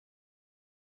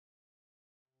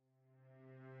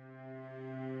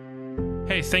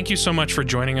Hey, thank you so much for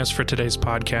joining us for today's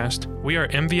podcast. We are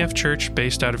MVF Church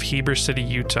based out of Heber City,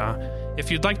 Utah.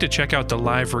 If you'd like to check out the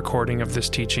live recording of this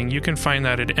teaching, you can find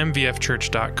that at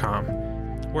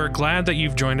mvfchurch.com. We're glad that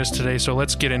you've joined us today, so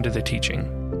let's get into the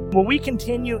teaching. Well, we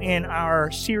continue in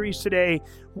our series today,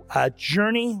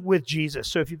 Journey with Jesus.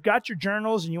 So if you've got your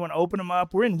journals and you want to open them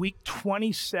up, we're in week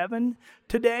 27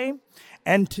 today.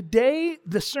 And today,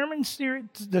 the sermon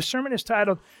is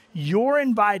titled, You're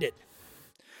Invited.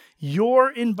 You're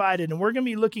invited. And we're going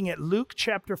to be looking at Luke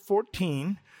chapter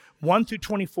 14, 1 through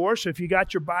 24. So if you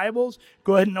got your Bibles,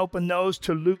 go ahead and open those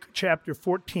to Luke chapter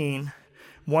 14,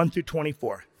 1 through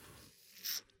 24.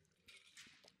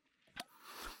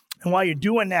 And while you're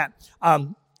doing that,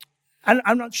 I'm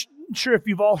not sure if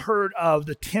you've all heard of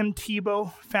the Tim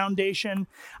Tebow Foundation,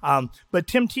 but the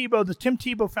Tim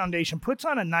Tebow Foundation puts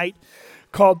on a night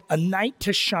called A Night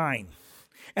to Shine.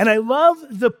 And I love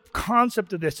the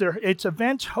concept of this. It's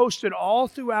events hosted all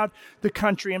throughout the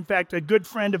country. In fact, a good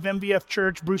friend of MVF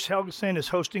Church, Bruce Helgeson, is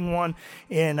hosting one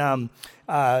in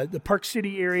the Park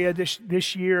City area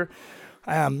this year.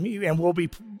 And we'll be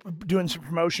doing some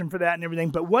promotion for that and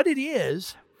everything. But what it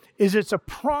is it's a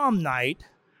prom night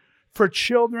for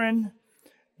children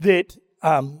that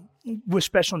with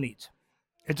special needs.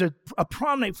 It's a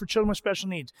prom night for children with special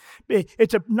needs.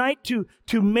 It's a night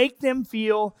to make them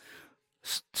feel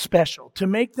special, to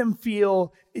make them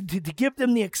feel, to give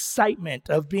them the excitement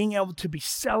of being able to be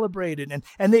celebrated,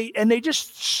 and they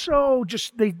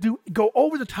go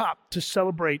over the top to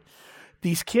celebrate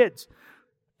these kids.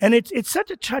 And it's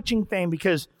such a touching thing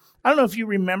because I don't know if you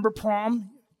remember prom.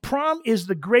 Prom is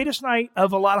the greatest night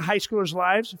of a lot of high schoolers'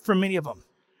 lives for many of them.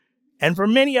 And for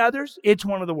many others, it's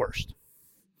one of the worst.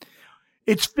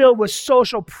 It's filled with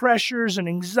social pressures and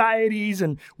anxieties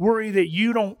and worry that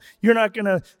you're not going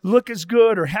to look as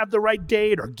good or have the right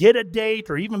date or get a date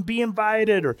or even be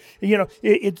invited, or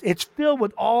it's filled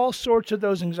with all sorts of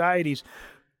those anxieties.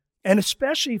 And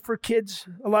especially for kids,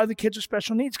 a lot of the kids with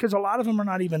special needs, because a lot of them are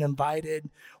not even invited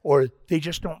or they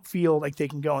just don't feel like they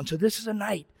can go. And so this is a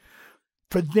night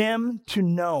for them to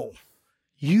know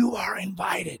you are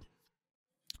invited.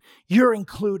 You're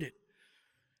included.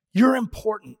 You're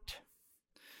important.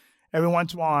 Every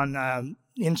once in a while on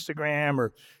Instagram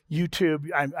or YouTube,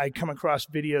 I come across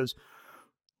videos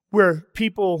where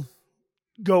people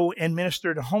go and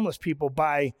minister to homeless people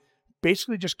by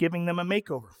basically just giving them a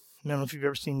makeover. I don't know if you've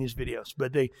ever seen these videos,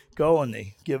 but they go and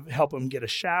they help them get a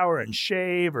shower and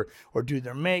shave or do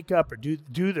their makeup or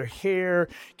do their hair,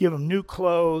 give them new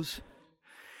clothes,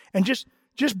 and just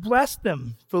bless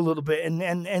them for a little bit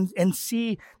and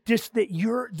see just that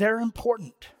they're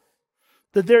important.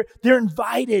 That they're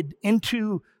invited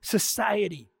into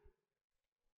society.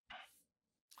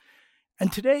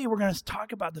 And today we're going to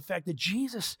talk about the fact that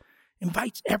Jesus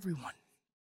invites everyone.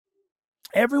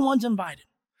 Everyone's invited.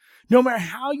 No matter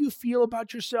how you feel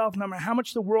about yourself, no matter how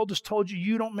much the world has told you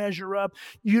you don't measure up,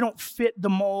 you don't fit the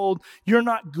mold, you're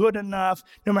not good enough,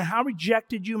 no matter how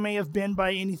rejected you may have been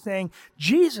by anything,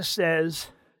 Jesus says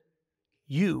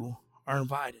you are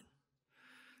invited.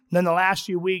 Then the last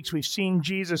few weeks, we've seen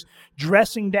Jesus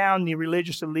dressing down the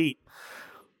religious elite,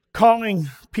 calling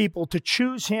people to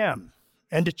choose him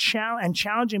and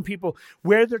challenging people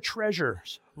where their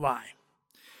treasures lie.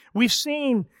 We've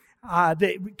seen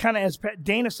that, kind of as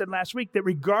Dana said last week, that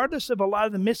regardless of a lot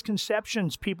of the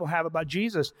misconceptions people have about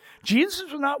Jesus,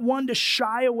 Jesus was not one to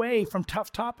shy away from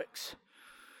tough topics.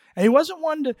 And he wasn't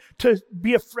one to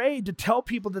be afraid to tell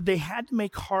people that they had to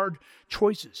make hard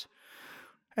choices.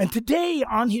 And today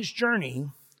on his journey,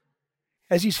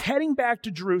 as he's heading back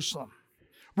to Jerusalem,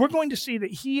 we're going to see that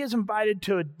he is invited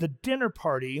to the dinner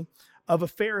party of a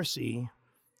Pharisee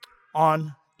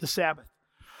on the Sabbath.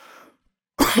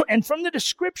 And from the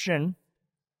description,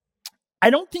 I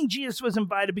don't think Jesus was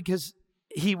invited because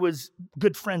he was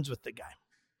good friends with the guy.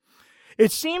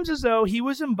 It seems as though he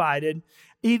was invited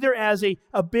either as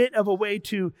a bit of a way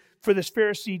for this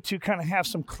Pharisee to kind of have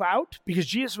some clout, because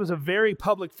Jesus was a very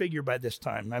public figure by this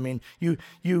time. I mean,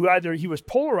 he was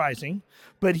polarizing,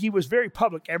 but he was very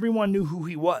public. Everyone knew who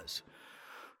he was.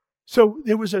 So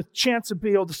there was a chance to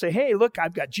be able to say, hey, look,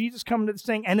 I've got Jesus coming to this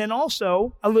thing. And then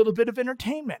also a little bit of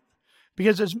entertainment.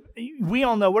 Because as we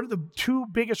all know, what are the two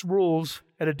biggest rules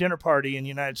at a dinner party in the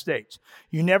United States?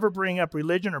 You never bring up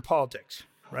religion or politics,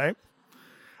 right?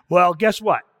 Well, guess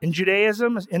what? In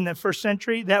Judaism, in the first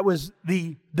century,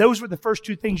 those were the first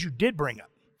two things you did bring up.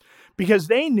 Because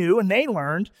they knew and they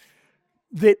learned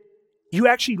that you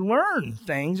actually learn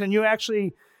things and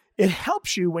it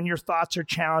helps you when your thoughts are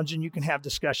challenged and you can have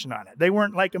discussion on it. They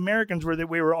weren't like Americans where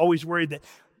we were always worried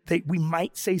that we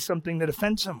might say something that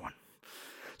offends someone.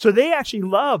 So they actually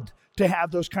loved to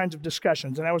have those kinds of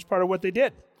discussions, and that was part of what they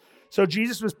did. So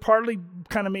Jesus was partly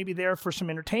kind of maybe there for some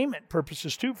entertainment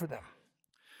purposes too for them.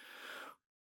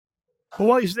 But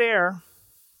while he's there,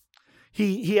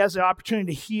 he has the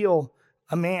opportunity to heal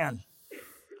a man.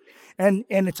 And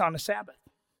it's on the Sabbath.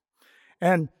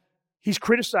 And he's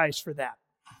criticized for that.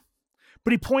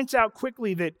 But he points out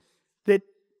quickly that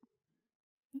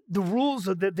the rules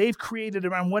that they've created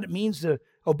around what it means to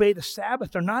obey the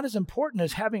Sabbath are not as important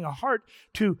as having a heart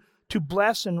to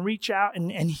bless and reach out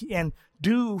and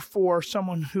do for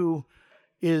someone who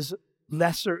is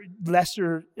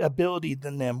lesser ability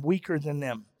than them, weaker than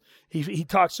them. He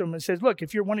talks to them and says, look,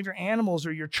 if one of your animals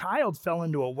or your child fell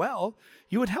into a well,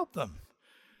 you would help them.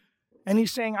 And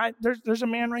he's saying, there's a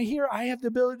man right here. I have the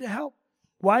ability to help.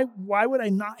 Why would I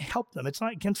not help them? It's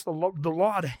not against the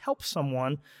law to help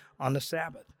someone on the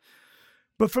Sabbath.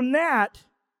 But from that,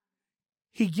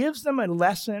 he gives them a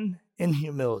lesson in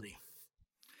humility.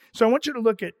 So I want you to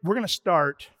look at, we're going to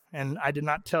start, and I did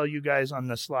not tell you guys on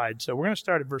the slide, so we're going to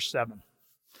start at verse 7.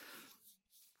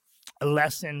 A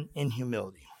lesson in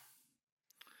humility.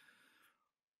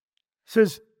 It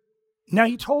says, now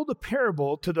he told a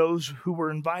parable to those who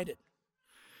were invited,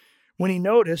 when he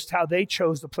noticed how they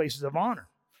chose the places of honor,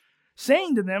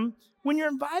 saying to them, when you're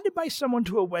invited by someone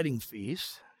to a wedding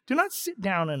feast, do not sit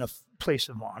down in a place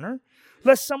of honor,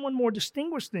 lest someone more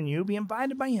distinguished than you be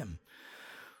invited by him.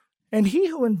 And he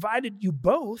who invited you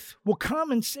both will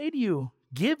come and say to you,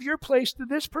 give your place to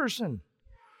this person.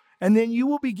 And then you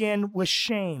will begin with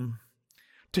shame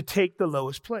to take the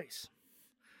lowest place.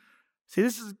 See,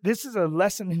 this is a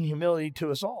lesson in humility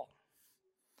to us all.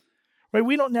 Right?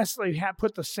 We don't necessarily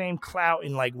put the same clout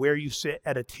in like where you sit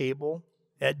at a table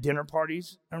at dinner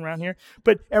parties around here.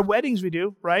 But at weddings we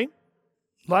do, right?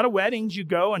 A lot of weddings you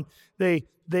go and they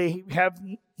have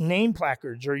name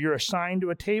placards or you're assigned to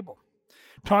a table.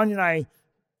 Tanya and I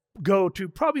go to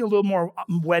probably a little more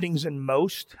weddings than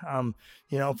most, from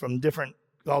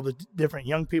all the different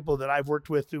young people that I've worked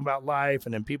with throughout life,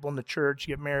 and then people in the church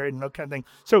get married and that kind of thing.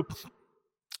 So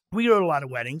we go to a lot of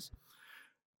weddings.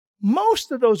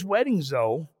 Most of those weddings,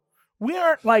 though, we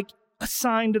aren't like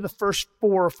assigned to the first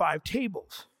 4 or 5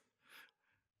 tables.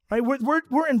 Right?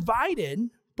 We're invited,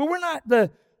 but we're not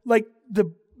the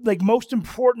most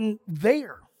important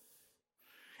there.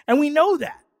 And we know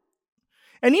that.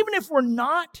 And even if we're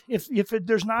not, if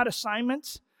there's not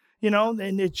assignments,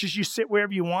 and it's just you sit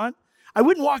wherever you want, I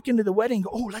wouldn't walk into the wedding and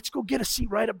go, let's go get a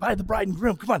seat right up by the bride and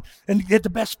groom. Come on, and get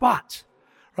the best spots.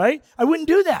 Right? I wouldn't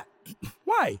do that.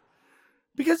 Why?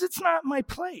 Because it's not my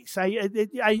place.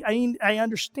 I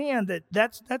understand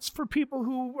that's for people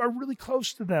who are really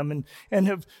close to them and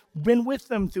have been with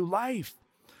them through life,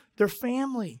 their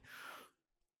family.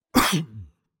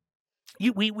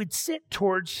 We would sit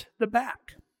towards the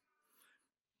back.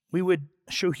 We would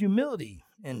show humility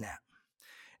in that.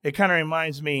 It kind of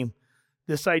reminds me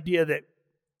this idea that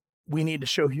we need to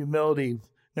show humility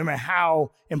no matter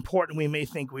how important we may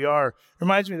think we are. It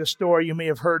reminds me of the story, you may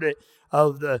have heard it,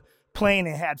 of the plane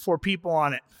that had 4 people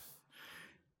on it.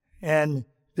 And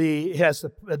it has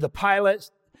the pilot,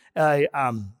 a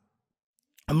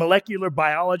molecular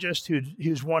biologist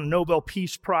who's won a Nobel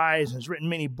Peace Prize and has written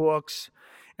many books,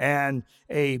 and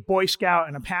a Boy Scout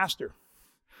and a pastor.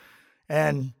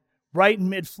 And right in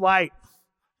mid-flight,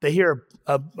 they hear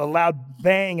a loud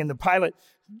bang, and the pilot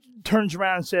turns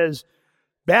around and says,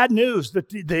 bad news,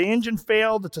 the engine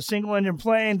failed. It's a single-engine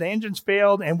plane. The engine's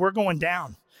failed, and we're going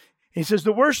down. He says,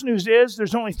 the worst news is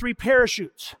there's only 3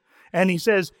 parachutes. And he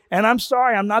says, and I'm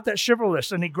sorry, I'm not that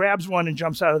chivalrous. And he grabs one and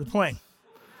jumps out of the plane.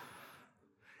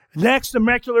 Next, the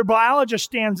molecular biologist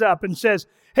stands up and says,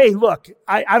 hey, look,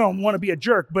 I don't want to be a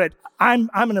jerk, but I'm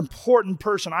an important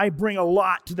person. I bring a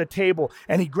lot to the table.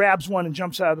 And he grabs one and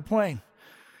jumps out of the plane.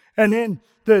 And then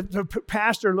the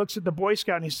pastor looks at the Boy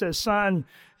Scout and he says, son,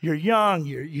 you're young.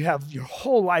 You have your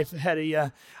whole life ahead of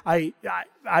you.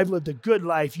 I've lived a good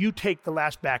life. You take the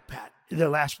last backpack, the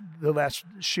last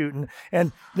shooting.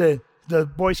 And the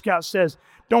Boy Scout says,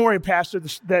 don't worry, Pastor.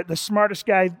 The smartest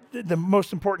guy, the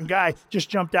most important guy, just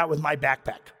jumped out with my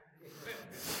backpack.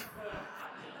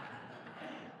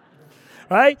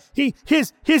 Right?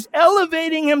 His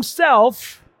elevating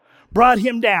himself brought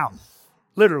him down,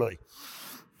 literally.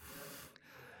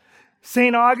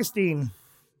 St. Augustine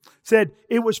said,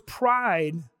 it was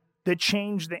pride that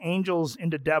changed the angels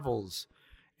into devils,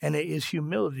 and it is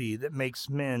humility that makes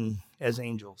men as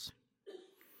angels.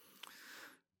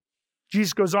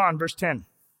 Jesus goes on, verse 10.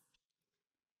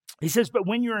 He says, but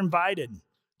when you're invited,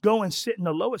 go and sit in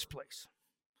the lowest place,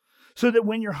 so that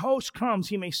when your host comes,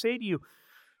 he may say to you,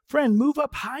 friend, move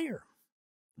up higher.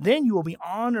 Then you will be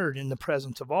honored in the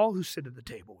presence of all who sit at the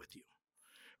table with you.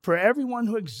 For everyone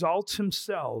who exalts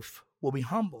himself will be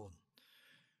humbled,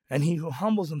 and he who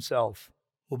humbles himself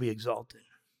will be exalted.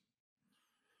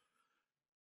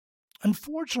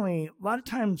 Unfortunately, a lot of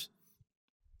times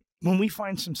when we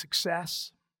find some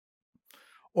success,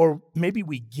 or maybe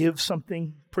we give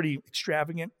something pretty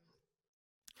extravagant,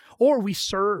 or we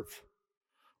serve,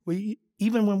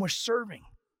 even when we're serving,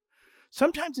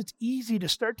 sometimes it's easy to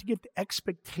start to get the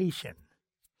expectation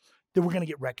that we're going to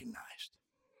get recognized,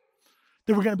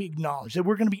 that we're going to be acknowledged, that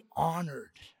we're going to be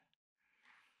honored.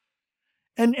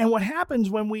 And what happens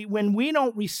when we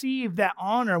don't receive that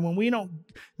honor,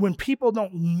 when people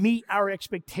don't meet our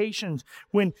expectations,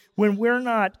 when we're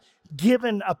not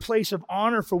given a place of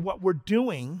honor for what we're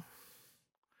doing,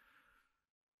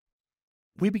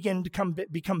 we begin to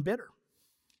become bitter.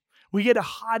 We get a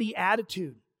haughty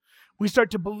attitude. We start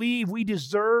to believe we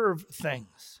deserve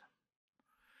things.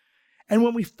 And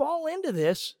when we fall into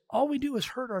this, all we do is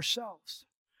hurt ourselves,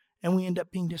 and we end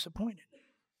up being disappointed.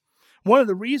 One of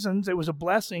the reasons it was a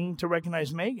blessing to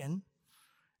recognize Megan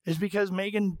is because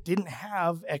Megan didn't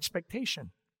have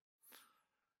expectation.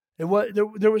 There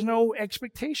was no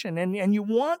expectation, and you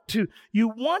want to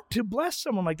bless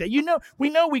someone like that. We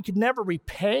know we could never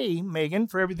repay Megan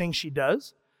for everything she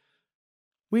does.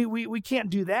 We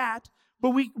can't do that, but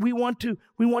we want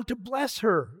to bless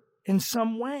her in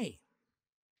some way.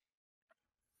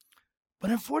 But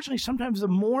unfortunately, sometimes the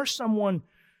more someone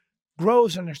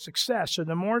grows in their success, or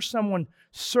the more someone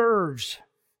serves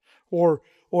or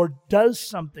does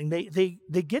something, they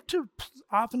get to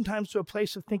oftentimes to a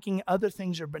place of thinking other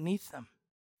things are beneath them.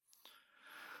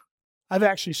 I've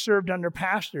actually served under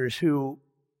pastors who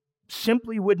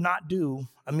simply would not do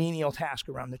a menial task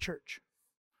around the church.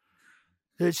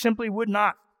 They simply would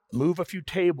not move a few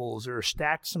tables or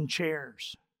stack some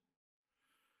chairs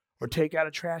or take out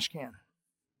a trash can.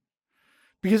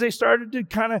 Because they started to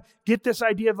kind of get this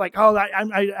idea of like, oh,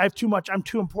 I have too much. I'm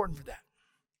too important for that.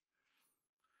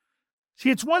 See,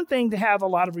 it's one thing to have a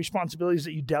lot of responsibilities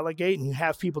that you delegate and you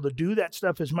have people to do that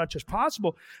stuff as much as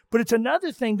possible, but it's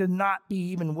another thing to not be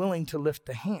even willing to lift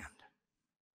the hand.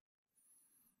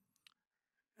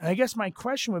 And I guess my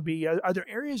question would be, are there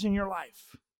areas in your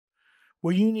life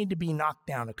where you need to be knocked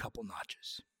down a couple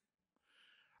notches?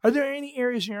 Are there any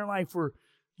areas in your life where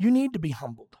you need to be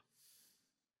humbled?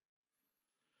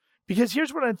 Because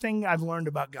here's what I think I've learned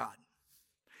about God.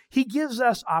 He gives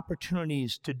us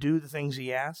opportunities to do the things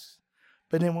he asks,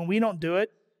 but then when we don't do it,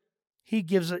 he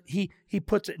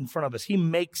puts it in front of us. He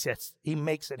makes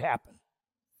it happen.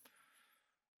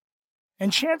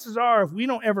 And chances are, if we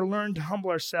don't ever learn to humble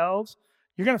ourselves,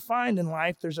 you're going to find in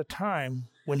life there's a time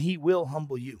when he will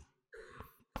humble you.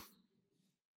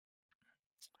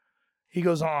 He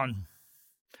goes on.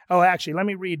 Oh, actually, let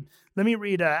me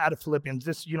read out of Philippians.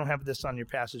 This, you don't have this on your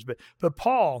passage, but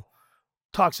Paul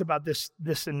talks about this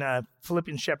in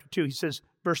Philippians chapter 2. He says,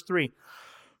 verse 3,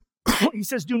 he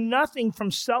says, do nothing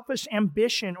from selfish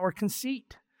ambition or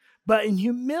conceit, but in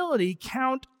humility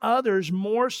count others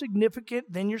more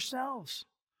significant than yourselves.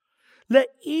 Let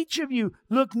each of you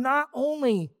look not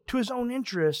only to his own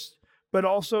interest, but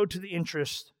also to the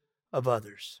interest of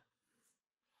others.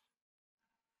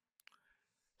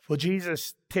 Well,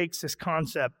 Jesus takes this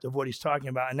concept of what he's talking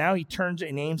about, and now he turns it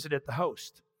and aims it at the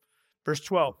host. Verse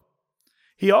 12,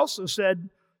 he also said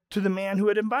to the man who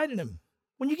had invited him,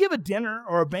 when you give a dinner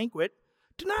or a banquet,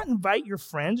 do not invite your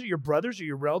friends or your brothers or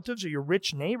your relatives or your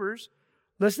rich neighbors,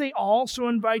 lest they also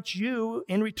invite you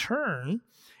in return,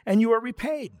 and you are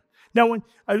repaid. Now, when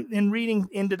in reading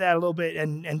into that a little bit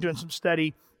and doing some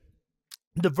study,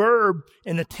 the verb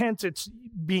in the tense it's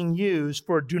being used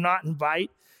for do not invite,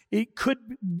 it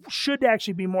should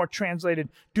actually be more translated,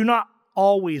 do not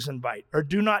always invite, or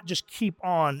do not just keep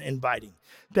on inviting.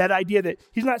 That idea that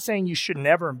he's not saying you should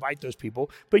never invite those people,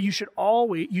 but you should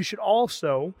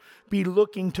also be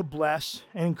looking to bless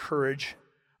and encourage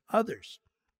others.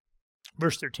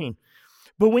 Verse 13,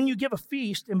 but when you give a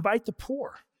feast, invite the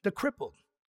poor, the crippled,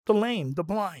 the lame, the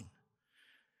blind,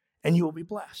 and you will be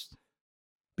blessed,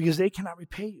 because they cannot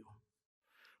repay you.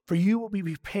 For you will be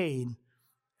repaid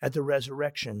at the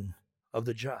resurrection of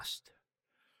the just.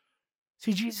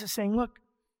 See, Jesus is saying, look,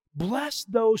 bless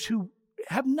those who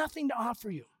have nothing to offer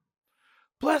you.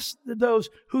 Bless those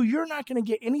who you're not going to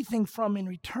get anything from in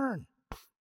return.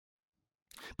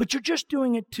 But you're just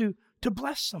doing it to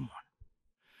bless someone.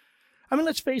 I mean,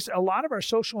 let's face it, a lot of our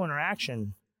social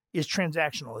interaction is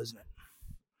transactional, isn't it?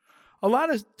 A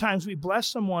lot of times we bless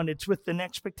someone, it's with an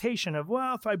expectation of,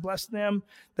 well, if I bless them,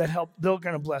 they're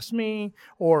going to bless me.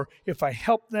 Or if I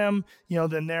help them,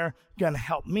 then they're going to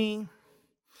help me.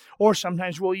 Or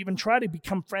sometimes we'll even try to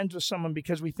become friends with someone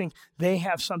because we think they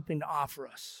have something to offer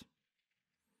us.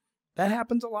 That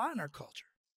happens a lot in our culture.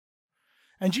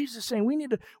 And Jesus is saying we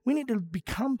need to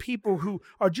become people who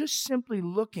are just simply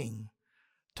looking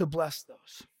to bless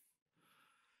those.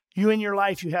 You in your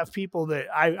life, you have people that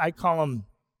I call them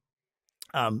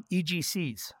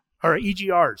EGCs or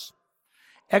EGRs,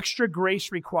 extra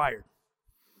grace required.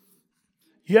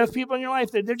 You have people in your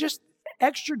life that they're just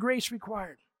extra grace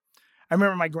required. I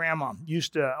remember my grandma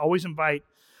used to always invite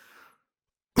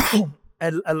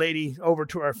a lady over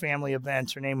to our family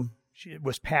events. Her name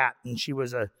was Pat, and she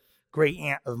was a great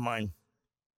aunt of mine.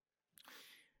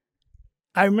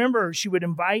 I remember she would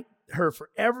invite her for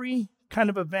every kind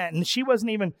of event, and she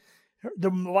wasn't even, a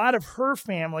lot of her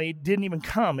family didn't even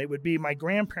come. It would be my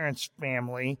grandparents'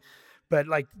 family, but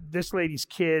like this lady's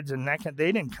kids and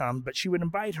they didn't come, but she would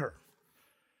invite her.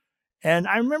 And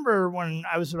I remember when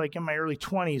I was like in my early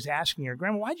 20s asking her,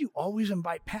 Grandma, why do you always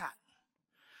invite Pat?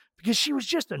 Because she was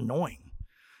just annoying.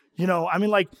 You know, I mean,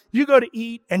 like, you go to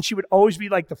eat, and she would always be,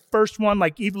 like, the first one,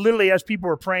 like, literally as people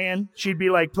were praying, she'd be,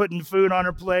 like, putting food on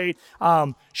her plate.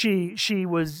 She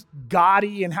was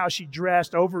gaudy in how she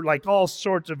dressed, over, like, all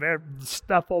sorts of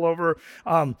stuff all over.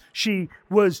 She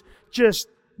was just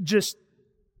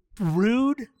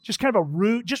rude, just kind of a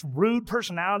rude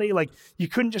personality. Like, you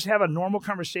couldn't just have a normal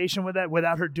conversation with that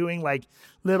without her doing, like,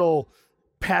 little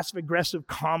passive-aggressive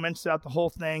comments throughout the whole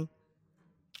thing.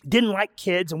 Didn't like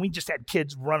kids, and we just had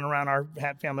kids running around our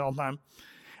family all the time.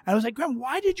 And I was like, Grandma,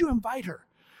 why did you invite her?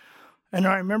 And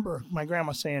I remember my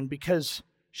grandma saying, because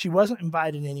she wasn't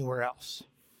invited anywhere else.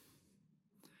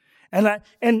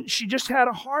 And she just had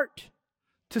a heart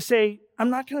to say, I'm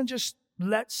not going to just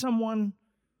let someone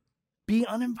be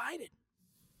uninvited.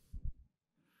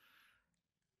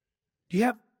 Do you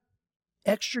have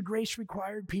extra grace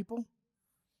required people?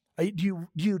 Do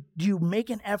you make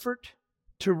an effort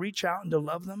to reach out and to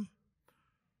love them?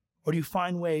 Or do you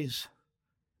find ways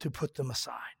to put them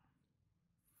aside?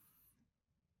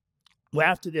 Well,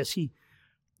 after this, he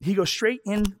goes straight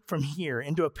in from here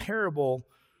into a parable,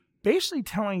 basically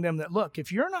telling them that, look,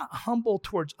 if you're not humble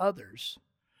towards others,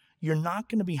 you're not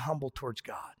going to be humble towards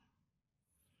God.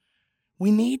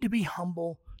 We need to be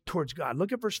humble towards God.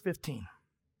 Look at verse 15.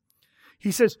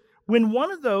 He says, when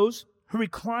one of those who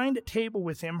reclined at table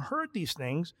with him heard these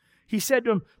things, he said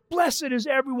to him, blessed is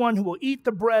everyone who will eat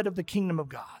the bread of the kingdom of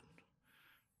God.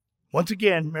 Once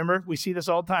again, remember, we see this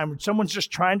all the time. When someone's just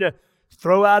trying to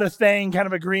throw out a thing, kind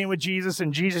of agreeing with Jesus,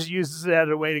 and Jesus uses it as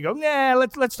a way to go, nah,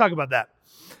 let's talk about that.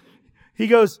 He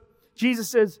goes,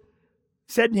 Jesus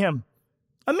said to him,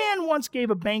 a man once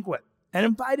gave a banquet and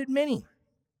invited many.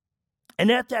 And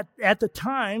at the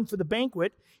time for the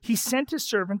banquet, he sent his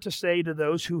servant to say to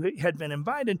those who had been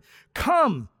invited,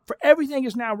 come, for everything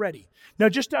is now ready. Now,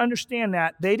 just to understand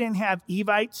that, they didn't have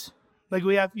Evites like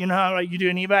we have, you know how you do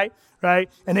an Evite, right?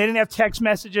 And they didn't have text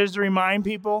messages to remind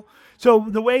people. So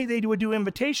the way they would do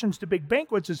invitations to big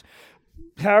banquets is,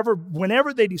 however,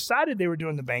 whenever they decided they were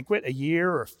doing the banquet, a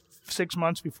year or 6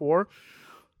 months before,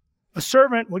 a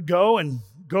servant would go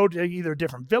to either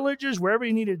different villages, wherever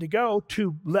he needed to go,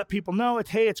 to let people know,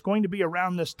 hey, it's going to be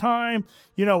around this time.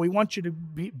 You know, we want you to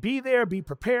be there, be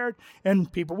prepared,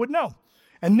 and people would know.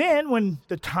 And then when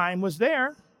the time was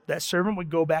there, that servant would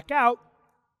go back out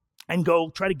and go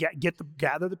try to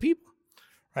gather the people,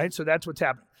 right? So that's what's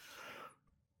happening.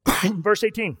 Verse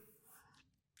 18.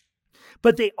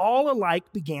 But they all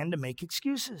alike began to make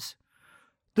excuses.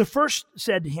 The first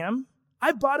said to him,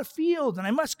 I bought a field and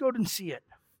I must go and see it.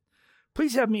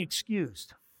 Please have me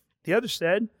excused. The other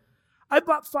said, I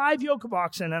bought 5 yoke of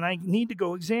oxen and I need to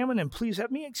go examine them. Please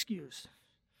have me excused.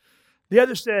 The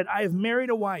other said, I have married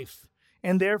a wife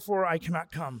and therefore I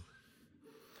cannot come.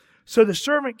 So the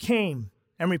servant came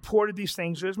and reported these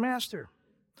things to his master.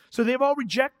 So they've all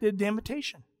rejected the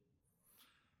invitation.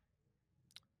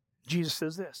 Jesus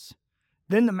says this.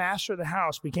 Then the master of the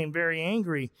house became very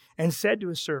angry and said to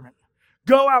his servant,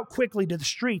 go out quickly to the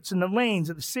streets and the lanes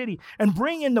of the city and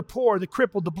bring in the poor, the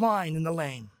crippled, the blind, and the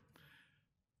lame.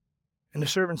 And the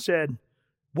servant said,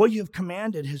 what you have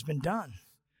commanded has been done,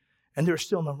 and there is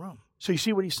still no room. So you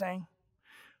see what he's saying?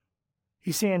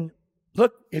 He's saying,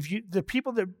 look, the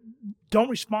people that don't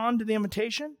respond to the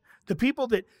invitation, the people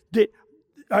that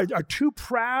are too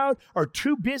proud or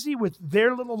too busy with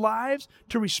their little lives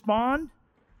to respond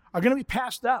are going to be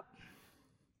passed up.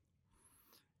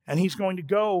 And he's going to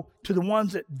go to the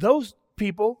ones that those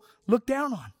people look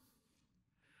down on.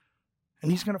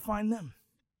 And he's going to find them.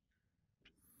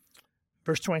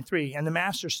 Verse 23, and the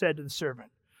master said to the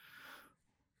servant,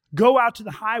 go out to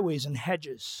the highways and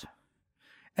hedges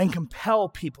and compel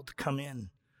people to come in,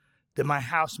 that my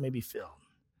house may be filled.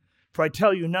 For I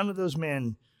tell you, none of those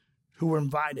men who were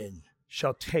invited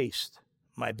shall taste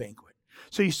my banquet.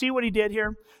 So you see what he did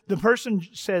here? The person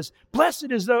says,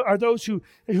 blessed are those who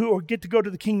get to go to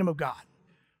the kingdom of God.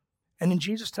 And then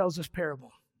Jesus tells this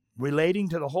parable relating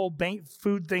to the whole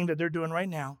food thing that they're doing right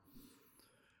now.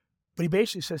 But he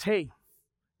basically says, hey,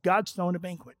 God's throwing a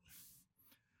banquet.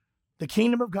 The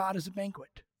kingdom of God is a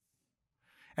banquet.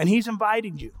 And he's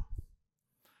inviting you.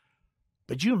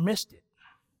 But you missed it.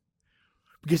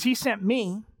 Because he sent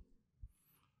me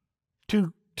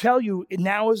to tell you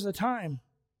now is the time.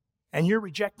 And you're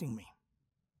rejecting me.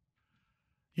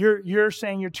 You're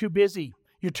saying you're too busy.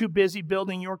 You're too busy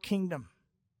building your kingdom.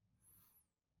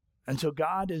 And so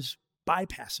God is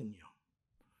bypassing you.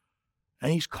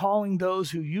 And he's calling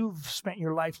those who you've spent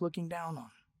your life looking down on.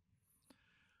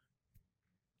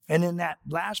 And in that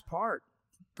last part,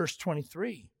 verse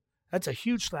 23, that's a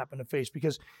huge slap in the face,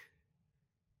 because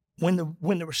when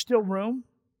there was still room,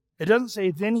 it doesn't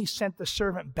say then he sent the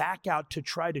servant back out to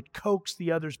try to coax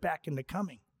the others back into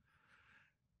coming.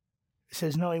 It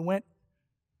says, no, he went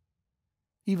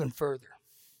even further.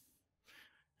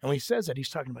 And when he says that, he's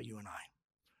talking about you and I.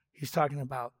 He's talking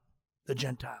about the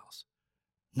Gentiles,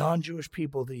 non-Jewish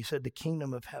people, that he said the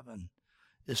kingdom of heaven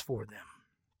is for them.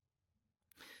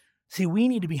 See, we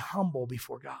need to be humble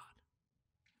before God.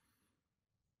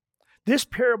 This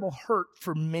parable hurt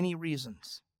for many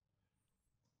reasons.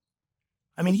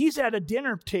 I mean, he's at a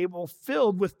dinner table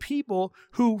filled with people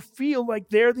who feel like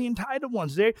they're the entitled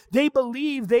ones. They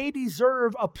believe they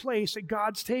deserve a place at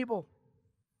God's table.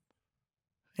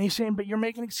 And he's saying, but you're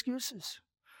making excuses.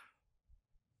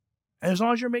 And as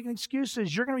long as you're making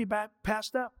excuses, you're going to be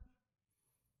passed up.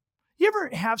 You ever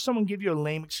have someone give you a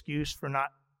lame excuse for not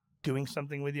doing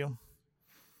something with you?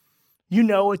 You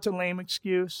know it's a lame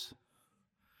excuse.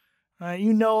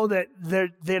 You know that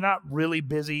they're not really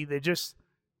busy. They just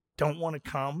don't want to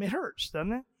come. It hurts,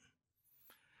 doesn't it?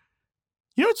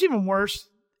 You know what's even worse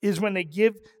is when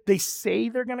they say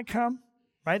they're going to come,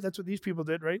 right? That's what these people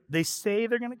did, right? They say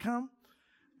they're going to come,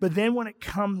 but then when it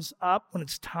comes up, when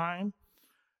it's time,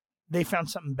 they found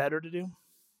something better to do.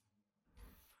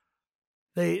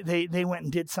 They went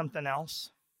and did something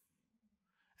else.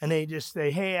 And they just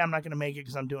say, hey, I'm not going to make it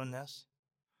because I'm doing this.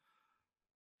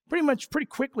 Pretty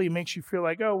quickly it makes you feel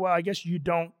like, oh, well, I guess you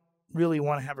don't really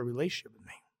want to have a relationship with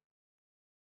me.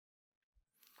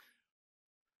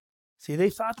 See, they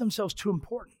thought themselves too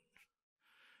important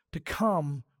to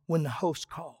come when the host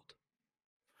called.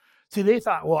 See, they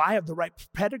thought, well, I have the right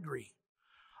pedigree.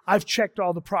 I've checked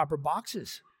all the proper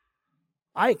boxes.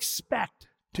 I expect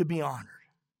to be honored.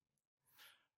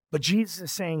 But Jesus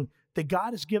is saying that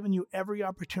God has given you every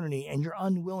opportunity and you're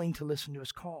unwilling to listen to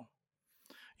his call.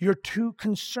 You're too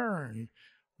concerned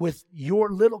with your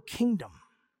little kingdom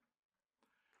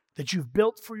that you've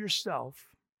built for yourself,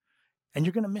 and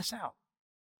you're going to miss out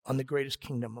on the greatest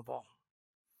kingdom of all.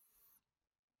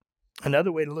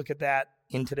 Another way to look at that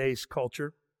in today's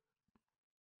culture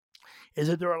is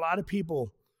that there are a lot of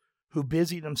people who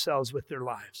busy themselves with their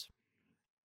lives.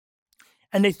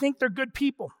 And they think they're good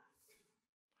people.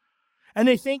 And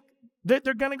they think that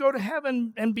they're going to go to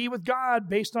heaven and be with God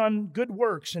based on good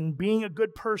works and being a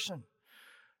good person,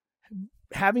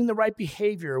 having the right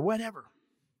behavior, or whatever.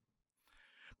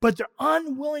 But they're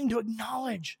unwilling to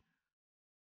acknowledge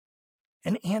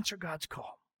and answer God's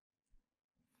call.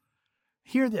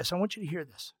 Hear this. I want you to hear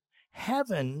this.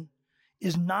 Heaven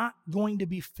is not going to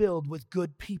be filled with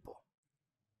good people.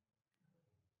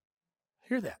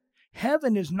 Hear that.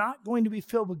 Heaven is not going to be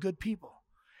filled with good people.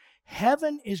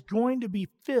 Heaven is going to be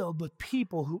filled with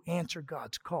people who answer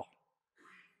God's call.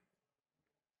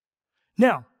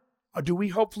 Now, do we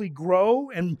hopefully grow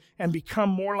and become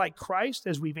more like Christ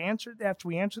after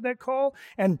we answer that call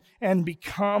and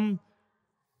become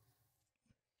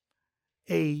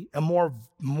a more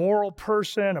moral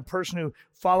person, a person who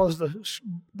follows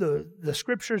the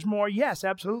scriptures more? Yes,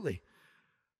 absolutely.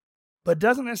 But it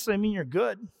doesn't necessarily mean you're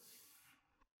good.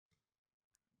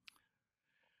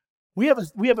 We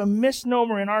have a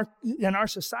misnomer in our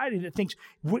society that thinks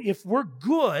if we're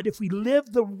good, if we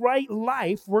live the right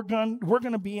life, we're going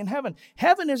to be in heaven.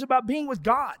 Heaven is about being with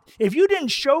God. If you didn't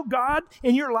show God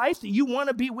in your life that you want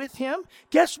to be with him,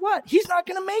 guess what? He's not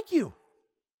going to make you.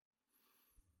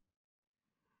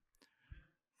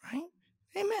 Right?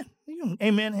 Amen. You can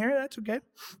amen here. That's okay.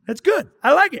 That's good.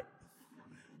 I like it.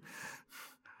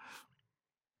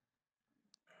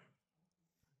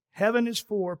 Heaven is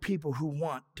for people who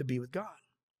want to be with God.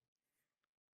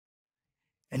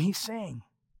 And he's saying,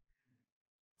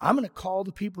 I'm going to call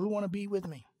the people who want to be with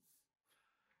me.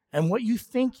 And what you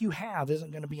think you have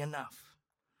isn't going to be enough.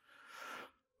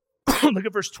 Look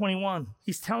at verse 21.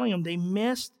 He's telling them they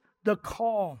missed the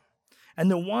call. And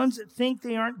the ones that think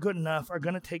they aren't good enough are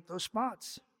going to take those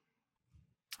spots.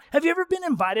 Have you ever been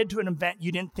invited to an event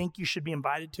you didn't think you should be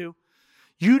invited to?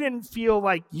 You didn't feel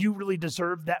like you really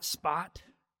deserved that spot?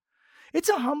 It's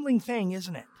a humbling thing,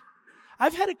 isn't it?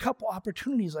 I've had a couple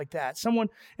opportunities like that. Someone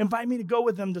invited me to go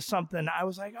with them to something. I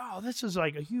was like, oh, this is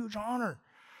like a huge honor.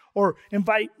 Or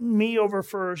invite me over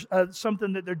for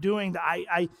something that they're doing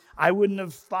that I wouldn't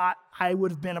have thought I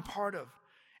would have been a part of.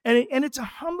 And it's a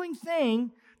humbling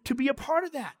thing to be a part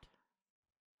of that.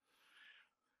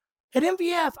 At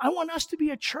MVF, I want us to be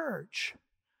a church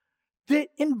that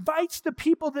invites the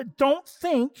people that don't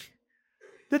think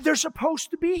that they're supposed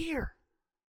to be here.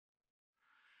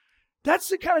 That's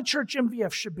the kind of church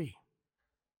MVF should be.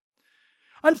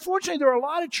 Unfortunately, there are a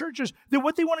lot of churches that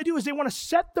what they want to do is they want to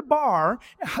set the bar,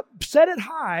 set it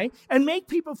high, and make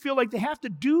people feel like they have to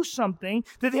do something,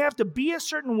 that they have to be a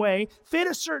certain way, fit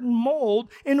a certain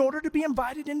mold in order to be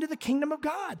invited into the kingdom of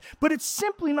God. But it's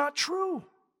simply not true.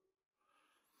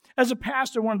 As a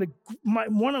pastor, one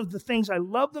of the things I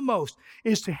love the most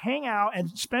is to hang out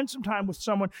and spend some time with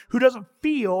someone who doesn't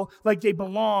feel like they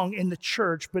belong in the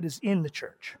church, but is in the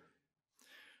church.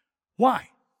 Why?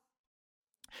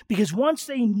 Because once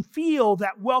they feel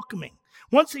that welcoming,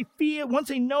 once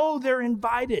they know they're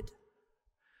invited,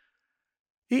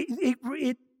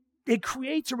 it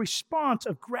creates a response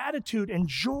of gratitude and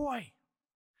joy.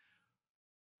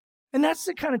 And that's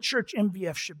the kind of church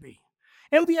MVF should be.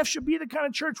 MVF should be the kind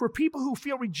of church where people who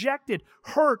feel rejected,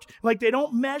 hurt, like they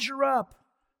don't measure up,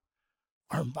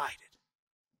 are invited.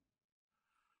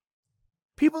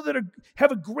 People that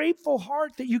have a grateful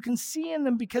heart that you can see in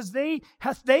them because they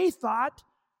thought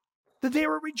that they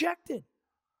were rejected.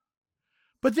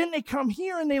 But then they come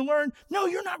here and they learn, no,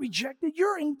 you're not rejected,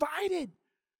 you're invited.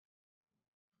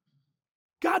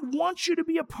 God wants you to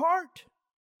be a part.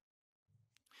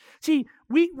 See,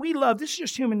 we love, this is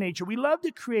just human nature, we love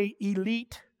to create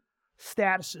elite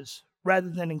statuses rather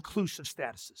than inclusive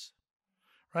statuses,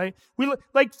 right?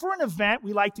 Like for an event,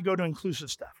 we like to go to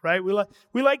inclusive stuff, right?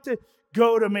 We like to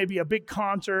go to maybe a big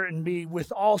concert and be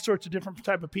with all sorts of different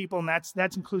type of people, and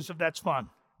that's inclusive, that's fun.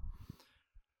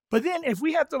 But then if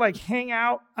we have to like hang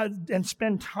out and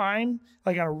spend time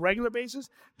like on a regular basis,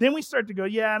 then we start to go,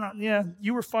 yeah,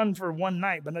 you were fun for one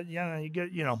night, but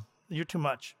you're too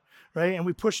much, right? And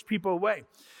we push people away.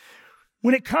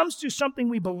 When it comes to something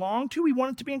we belong to, we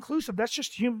want it to be inclusive. That's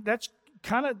just human. That's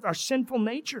kind of our sinful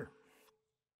nature.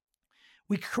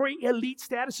 We create elite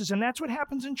statuses, and that's what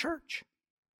happens in church.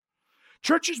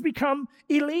 Churches become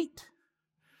elite.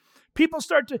 People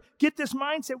start to get this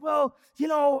mindset, well,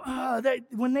 that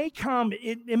when they come,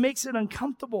 it makes it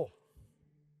uncomfortable.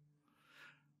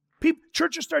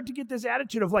 Churches start to get this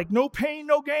attitude of like, no pain,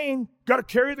 no gain. Got to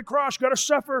carry the cross, got to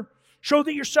suffer. Show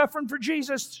that you're suffering for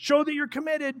Jesus. Show that you're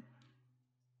committed.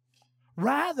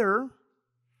 Rather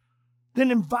than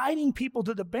inviting people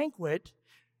to the banquet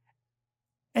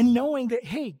and knowing that,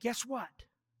 hey, guess what?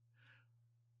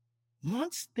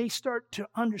 Once they start to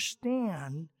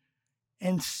understand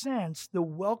and sense the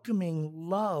welcoming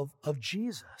love of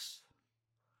Jesus,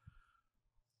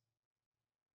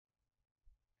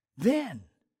 then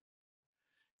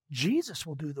Jesus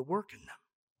will do the work in them.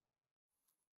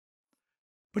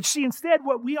 But see, instead,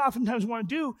 what we oftentimes want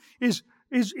to do is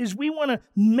we want to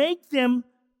make them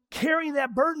carry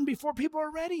that burden before people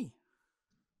are ready.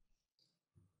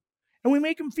 And we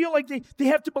make them feel like they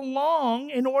have to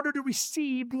belong in order to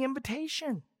receive the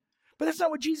invitation. But that's not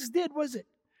what Jesus did, was it?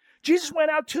 Jesus went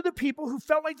out to the people who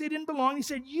felt like they didn't belong. He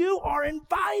said, you are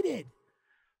invited.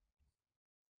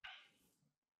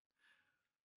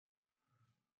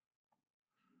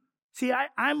 See,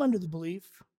 I'm under the belief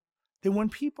that when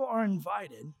people are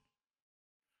invited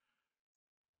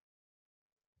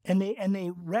and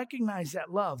they recognize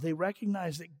that love, they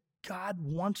recognize that God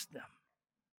wants them,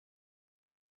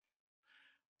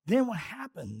 then what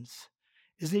happens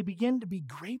is they begin to be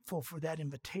grateful for that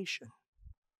invitation.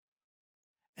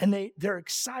 And they're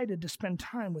excited to spend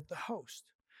time with the host.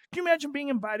 Can you imagine being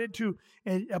invited to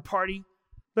a party?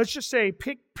 Let's just say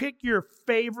pick your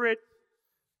favorite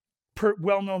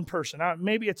well-known person.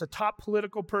 Maybe it's a top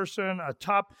political person, a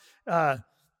top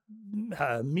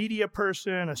media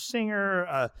person, a singer,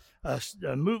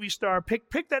 a movie star.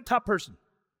 Pick that top person.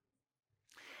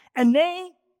 And they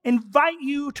invite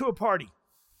you to a party.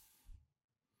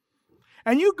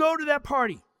 And you go to that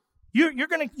party.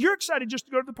 You're excited just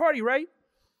to go to the party, right?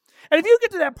 And if you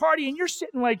get to that party and you're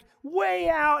sitting like way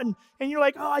out and you're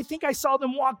like, oh, I think I saw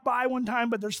them walk by one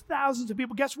time, but there's thousands of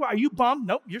people. Guess what? Are you bummed?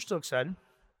 Nope, you're still excited.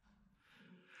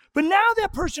 But now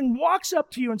that person walks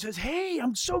up to you and says, hey,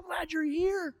 I'm so glad you're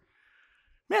here.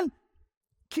 Man,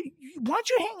 why don't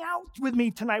you hang out with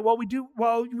me tonight while we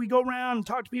go around and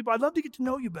talk to people? I'd love to get to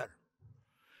know you better.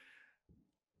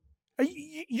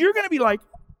 you're going to be like,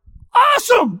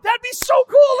 awesome, that'd be so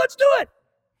cool, let's do it.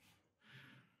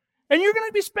 And you're going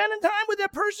to be spending time with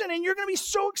that person, and you're going to be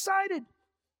so excited.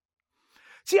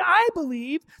 See, I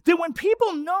believe that when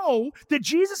people know that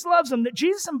Jesus loves them, that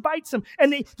Jesus invites them,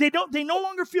 and they no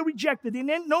longer feel rejected, they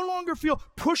no longer feel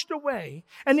pushed away,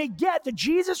 and they get that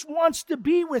Jesus wants to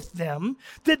be with them,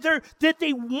 that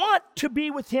they want to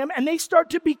be with him, and they start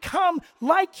to become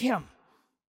like him.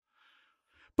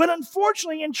 But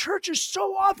unfortunately, in churches,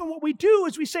 so often what we do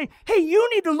is we say, hey, you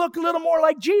need to look a little more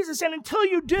like Jesus, and until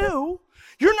you do,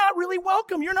 you're not really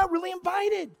welcome, you're not really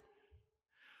invited.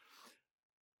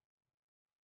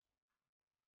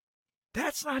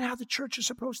 That's not how the church is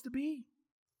supposed to be.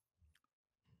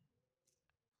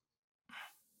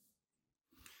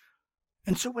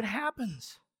 And so what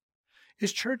happens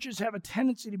is churches have a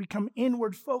tendency to become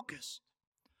inward focused.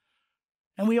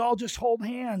 And we all just hold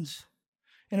hands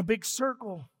in a big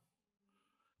circle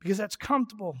because that's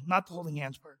comfortable. Not the holding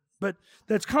hands part, but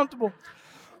that's comfortable.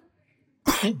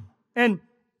 And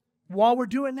while we're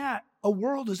doing that, a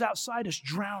world is outside us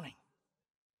drowning,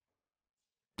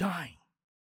 dying.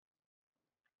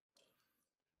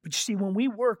 But you see, when we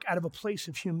work out of a place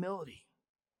of humility,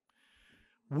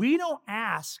 we don't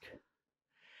ask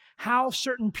how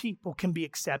certain people can be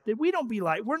accepted. We're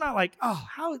not like, oh,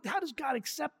 how does God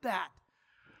accept that?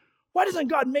 Why doesn't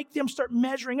God make them start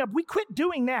measuring up? We quit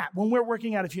doing that when we're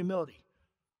working out of humility.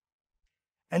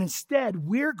 And instead,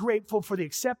 we're grateful for the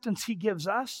acceptance he gives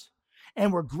us,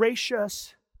 and we're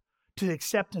gracious to the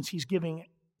acceptance he's giving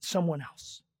someone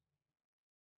else.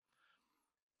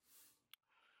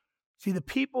 See, the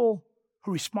people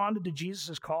who responded to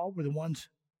Jesus' call were the ones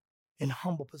in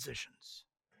humble positions.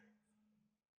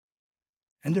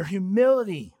 And their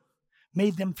humility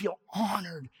made them feel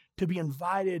honored to be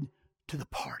invited to the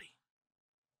party.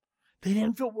 They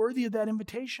didn't feel worthy of that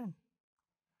invitation.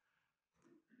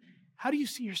 How do you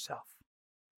see yourself?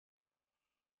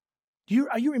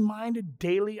 Are you reminded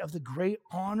daily of the great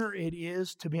honor it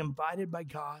is to be invited by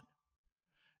God,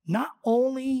 not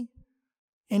only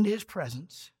into his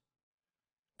presence,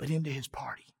 but into his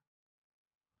party?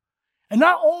 And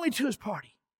not only to his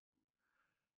party,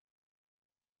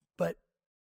 but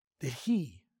that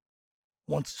he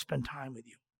wants to spend time with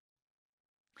you.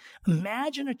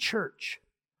 Imagine a church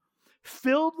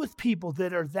filled with people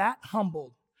that are that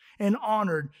humbled and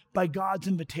honored by God's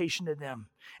invitation to them.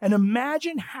 And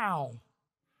imagine how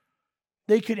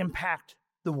they could impact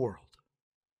the world.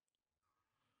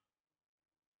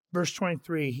 Verse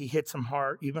 23, he hits them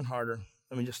hard, even harder.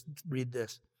 Let me just read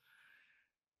this.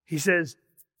 He says,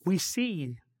 we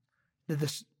see that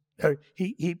this,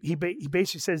 he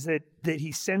basically says that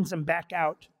he sends them back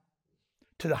out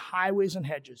to the highways and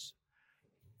hedges.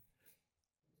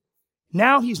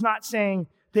 Now he's not saying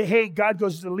that, hey, God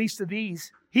goes to the least of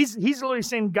these. He's literally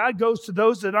saying God goes to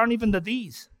those that aren't even the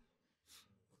these.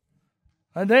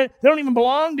 And they don't even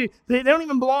belong to, they don't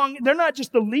even belong, they're not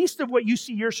just the least of what you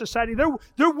see your society.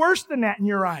 They're worse than that in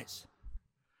your eyes.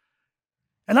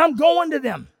 And I'm going to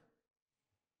them.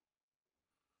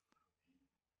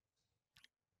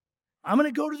 I'm going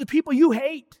to go to the people you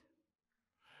hate.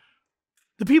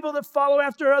 The people that follow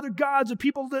after other gods, the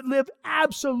people that live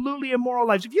absolutely immoral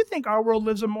lives. If you think our world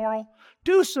lives immoral,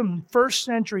 do some first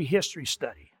century history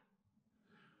study.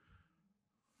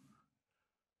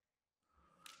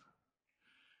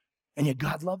 And yet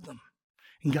God loved them,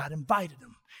 and God invited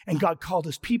them, and God called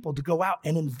his people to go out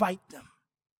and invite them.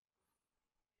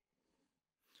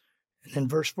 And then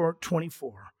verse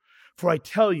 24, for I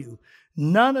tell you,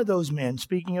 none of those men,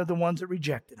 speaking of the ones that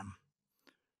rejected him,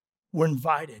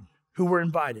 who were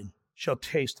invited, shall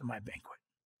taste of my banquet.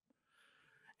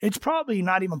 It's probably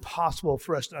not even possible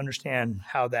for us to understand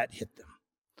how that hit them.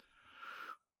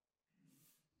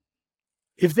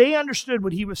 If they understood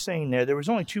what he was saying there was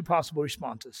only two possible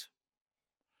responses.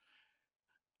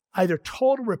 Either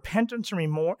total repentance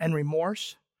and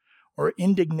remorse, or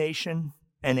indignation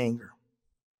and anger.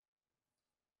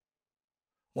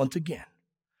 Once again,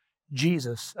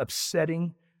 Jesus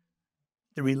upsetting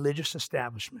the religious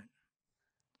establishment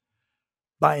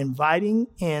by inviting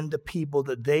in the people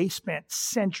that they spent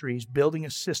centuries building a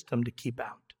system to keep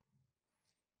out.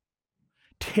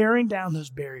 Tearing down those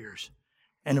barriers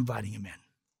and inviting them in.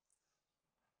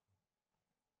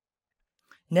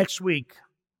 Next week,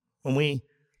 when we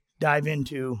dive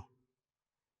into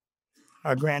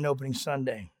our grand opening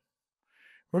Sunday,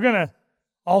 we're going to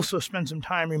also spend some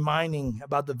time reminding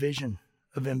about the vision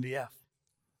of MVF.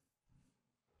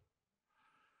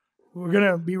 We're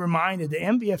going to be reminded that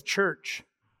MVF Church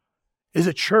is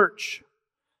a church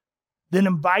that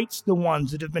invites the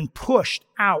ones that have been pushed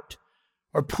out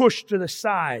or pushed to the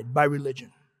side by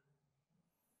religion.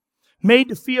 made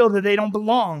to feel that they don't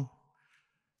belong,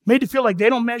 made to feel like they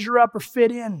don't measure up or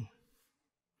fit in.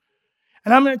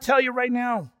 And I'm going to tell you right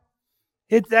now,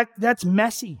 that's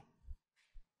messy.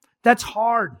 That's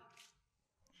hard.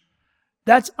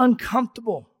 That's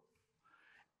uncomfortable.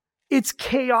 It's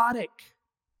chaotic.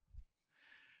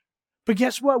 But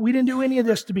guess what? We didn't do any of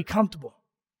this to be comfortable.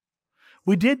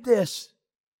 We did this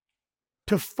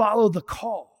to follow the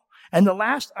call. And the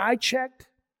last I checked,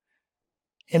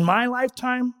 in my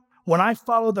lifetime, when I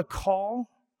follow the call,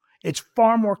 it's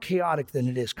far more chaotic than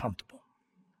it is comfortable.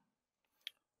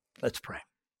 Let's pray.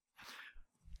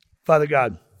 Father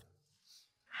God,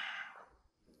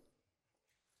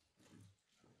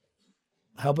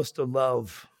 help us to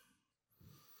love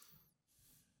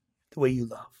the way you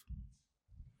love.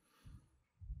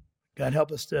 God,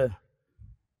 help us to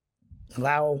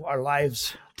allow our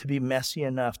lives to be messy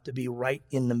enough to be right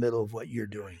in the middle of what you're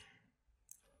doing.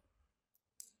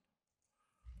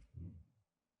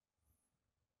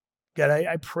 God,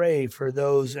 I pray for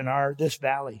those in this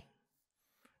valley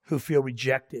who feel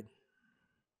rejected,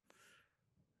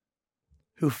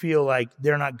 who feel like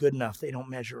they're not good enough, they don't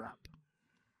measure up.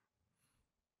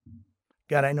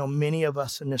 God, I know many of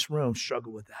us in this room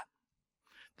struggle with that.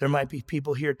 There might be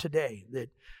people here today that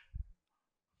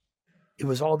it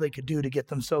was all they could do to get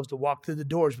themselves to walk through the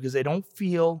doors because they don't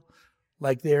feel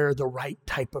like they're the right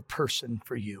type of person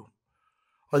for you.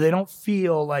 Or they don't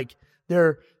feel like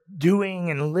they're doing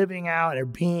and living out or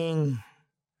being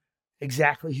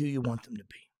exactly who you want them to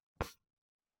be.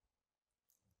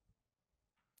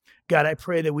 God, I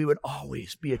pray that we would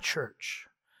always be a church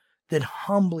that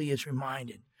humbly is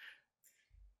reminded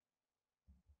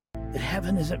that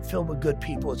heaven isn't filled with good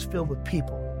people, it's filled with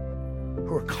people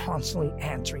who are constantly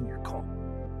answering your call.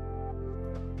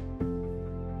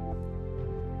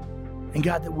 And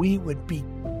God, that we would be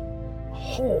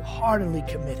wholeheartedly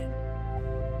committed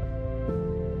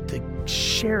to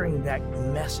sharing that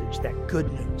message, that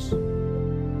good news,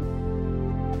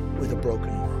 with a broken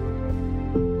world.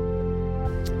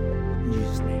 In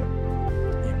Jesus' name,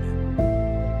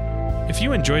 amen. If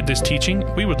you enjoyed this teaching,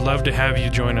 we would love to have you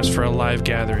join us for a live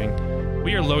gathering.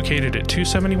 We are located at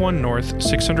 271 North,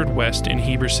 600 West in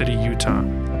Heber City, Utah.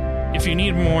 If you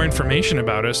need more information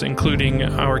about us, including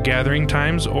our gathering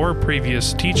times or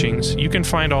previous teachings, you can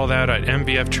find all that at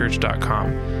mvfchurch.com.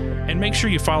 And make sure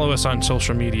you follow us on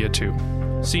social media too.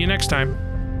 See you next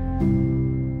time.